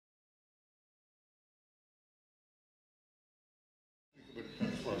with the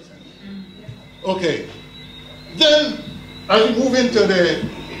 21st century. Okay, then as we move into the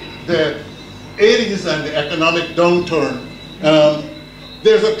 80s and the economic downturn,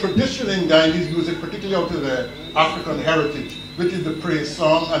 there's a tradition in Guyanese music, particularly out of the African heritage, which is the praise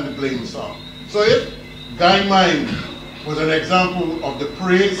song and the blame song. So if Guy Mine was an example of the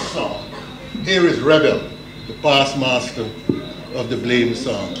praise song, here is Rebel, the past master of the blame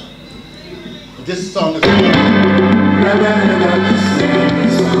song. This song is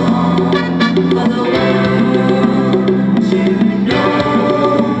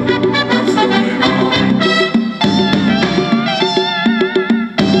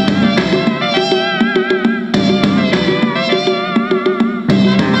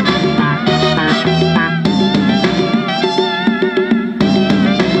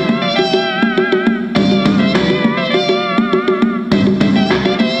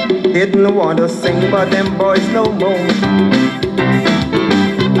didn't want to sing, but them boys no more.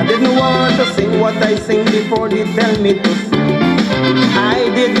 I didn't want to sing what I sing before they tell me to sing. I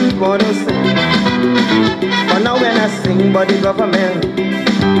didn't want to sing, but now when I sing by the government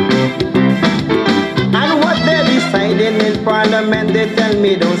and what they deciding in parliament, they tell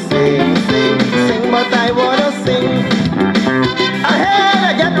me don't sing, sing, sing, but I want to sing. Ahead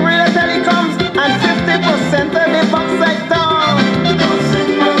I get rid of telecoms and 50% of the bauxite town.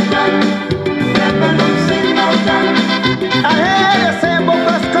 I heard you say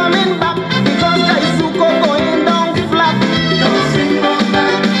Boca's coming back because Kaisuko going down flat. Don't sing about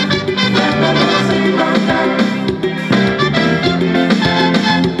that, never don't sing about that.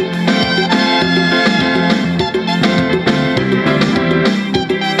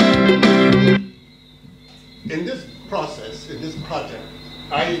 in this process, in this project,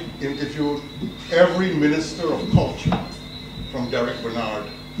 I interviewed every minister of culture from Derek Bernard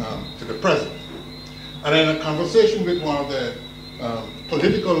to the present. And in a conversation with one of the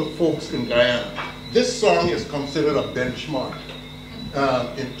political folks in Guyana, this song is considered a benchmark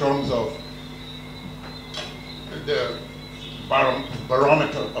in terms of the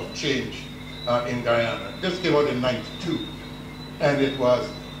barometer of change in Guyana. This came out in '92, and it was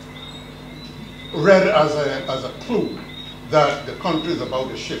read as a clue that the country is about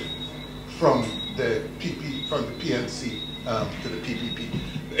to shift from the PNC to the PPP.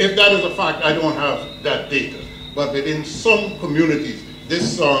 If that is a fact, I don't have that data. But within some communities,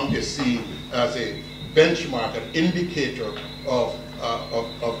 this song is seen as a benchmark, an indicator of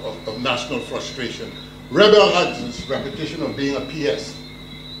national frustration. Rebel had this reputation of being a PS,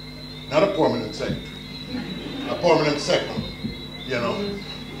 not a permanent secretary, a permanent second, you know.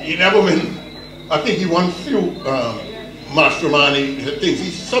 He never won, I think he won few Mastermani things.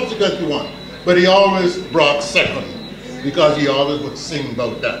 He subsequently won, but he always brought second, because he always would sing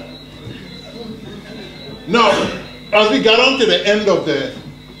about that. Now, as we got on to the end of the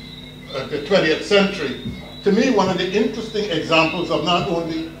 20th century, to me, one of the interesting examples of not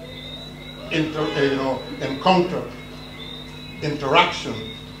only interaction,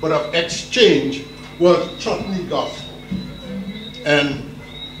 but of exchange was chutney gospel. And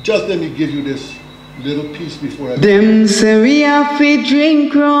just let me give you this little piece before I... Them say we have to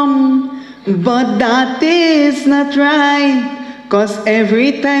drink rum, but that is not right. 'Cause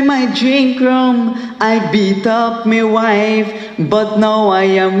every time I drink rum, I beat up my wife. But now I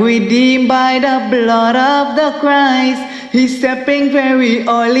am redeemed by the blood of the Christ. He's stepping very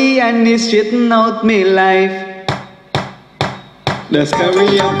early and he's straightening out my life. That's why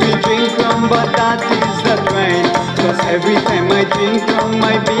we have to drink rum, but that is not right. 'Cause every time I drink rum,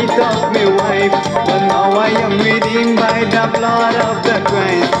 I beat up my wife. But now I am redeemed by the blood of the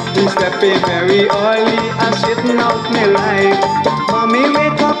Christ. He's stepping very early and straightening out my life. Mommy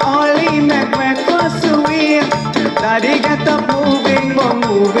wake up early, make breakfast sweet. Daddy get up moving, but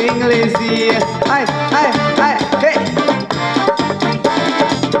moving lazy. Hey.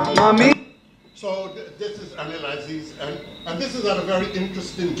 Mommy. So this is Anil Azeez, and this is at a very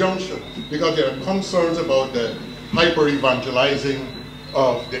interesting juncture because there are concerns about the hyper-evangelizing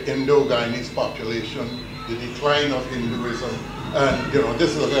of the Indo-Guyanese population, the decline of Hinduism, and you know,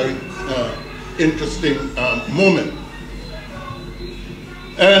 this is a very interesting moment.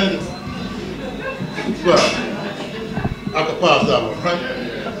 And, well, I could pass that one, right?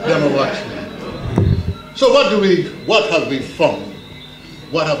 Then I'll watch me. So what have we found?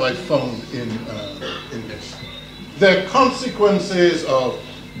 What have I found in this? The consequences of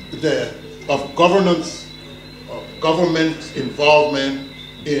governance, of government involvement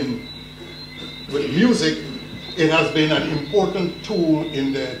with music, it has been an important tool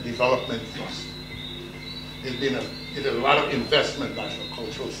in the development trust. It's been a lot of investment, National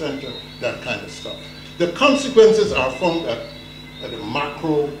Cultural Center, that kind of stuff. The consequences are found at at the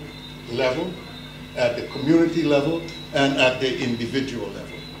macro level, at the community level, and at the individual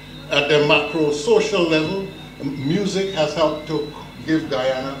level. At the macro social level, music has helped to give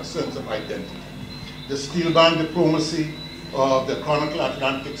Guyana a sense of identity. The steel band diplomacy of the Chronicle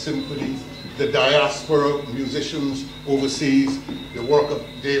Atlantic Symphony, the diaspora musicians overseas, the work of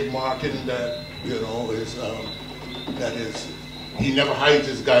Dave Martin that, you know, he never hides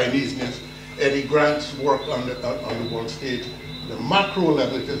his Guyaneseness. Eddie Grant's work on the world stage. The macro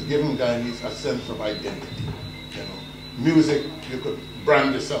level, it has given Guyanese a sense of identity. You know, music, you could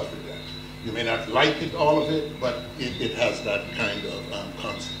brand yourself with that. You may not like it, all of it, but it has that kind of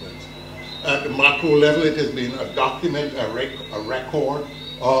consequence. At the macro level, it has been a document, a record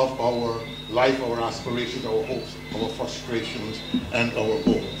of our life, our aspirations, our hopes, our frustrations, and our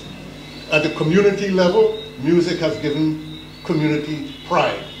goals. At the community level, music has given community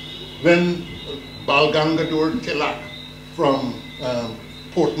pride. When Balgangador Tilak from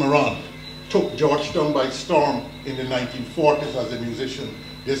Port Moran took Georgetown by storm in the 1940s as a musician,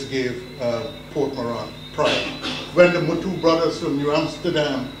 this gave Port Moran pride. When the Mutu brothers from New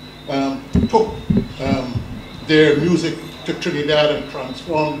Amsterdam took their music to Trinidad and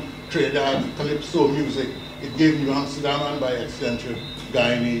transformed Trinidad calypso music, it gave New Amsterdam and by extension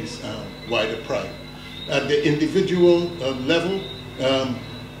Guyanese wider pride. At the individual level,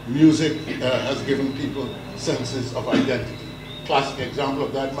 music has given people senses of identity. Classic example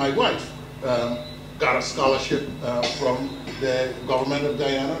of that, my wife got a scholarship from the government of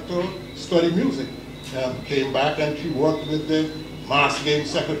Guyana to study music. Came back and she worked with the Mass Game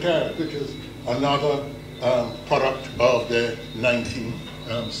Secretariat, which is another product of the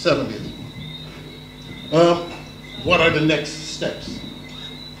 1970s. What are the next steps?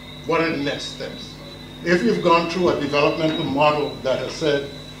 What are the next steps? If you've gone through a developmental model that has said,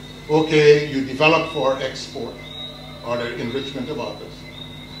 okay, you develop for export or the enrichment of others,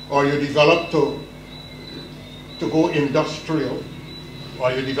 or you develop to go industrial,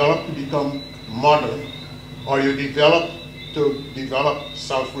 or you develop to become modern, or you develop to develop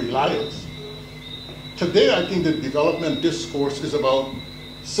self-reliance. Today, I think the development discourse is about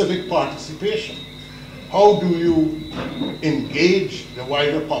civic participation. How do you engage the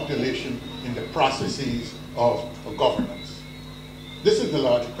wider population in the processes of governance? This is the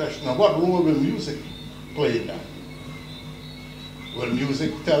large question. Now, what role will music play in that? Will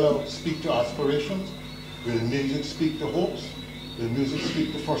music speak to aspirations? Will music speak to hopes? Will music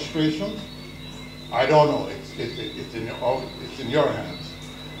speak to frustrations? I don't know. It's in your hands.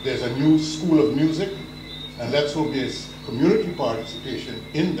 There's a new school of music, and let's hope there's community participation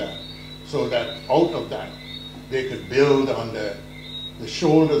in that, so that out of that, they could build on the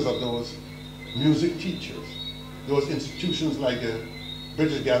shoulders of those music teachers, those institutions like the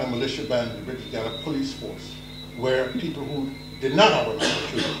British Guyana Militia Band, the British Guyana Police Force, where people who did not have an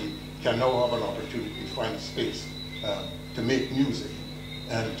opportunity can now have an opportunity to find a space to make music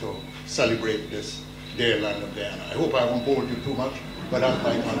and to celebrate this dear land of Guyana. I hope I haven't bored you too much, but that's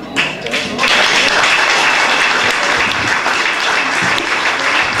my contribution.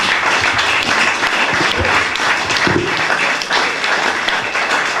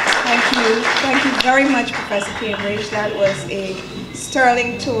 Thank you very much, Professor Cambridge. That was a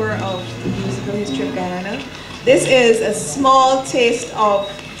sterling tour of the musical history of Guyana. This is a small taste of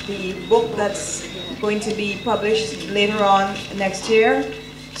the book that's going to be published later on next year.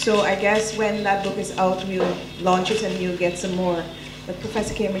 So I guess when that book is out, we'll launch it and you'll get some more. But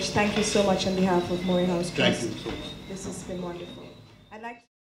Professor Cambridge, thank you so much on behalf of Moray House Trust. Thank you so much. This has been wonderful.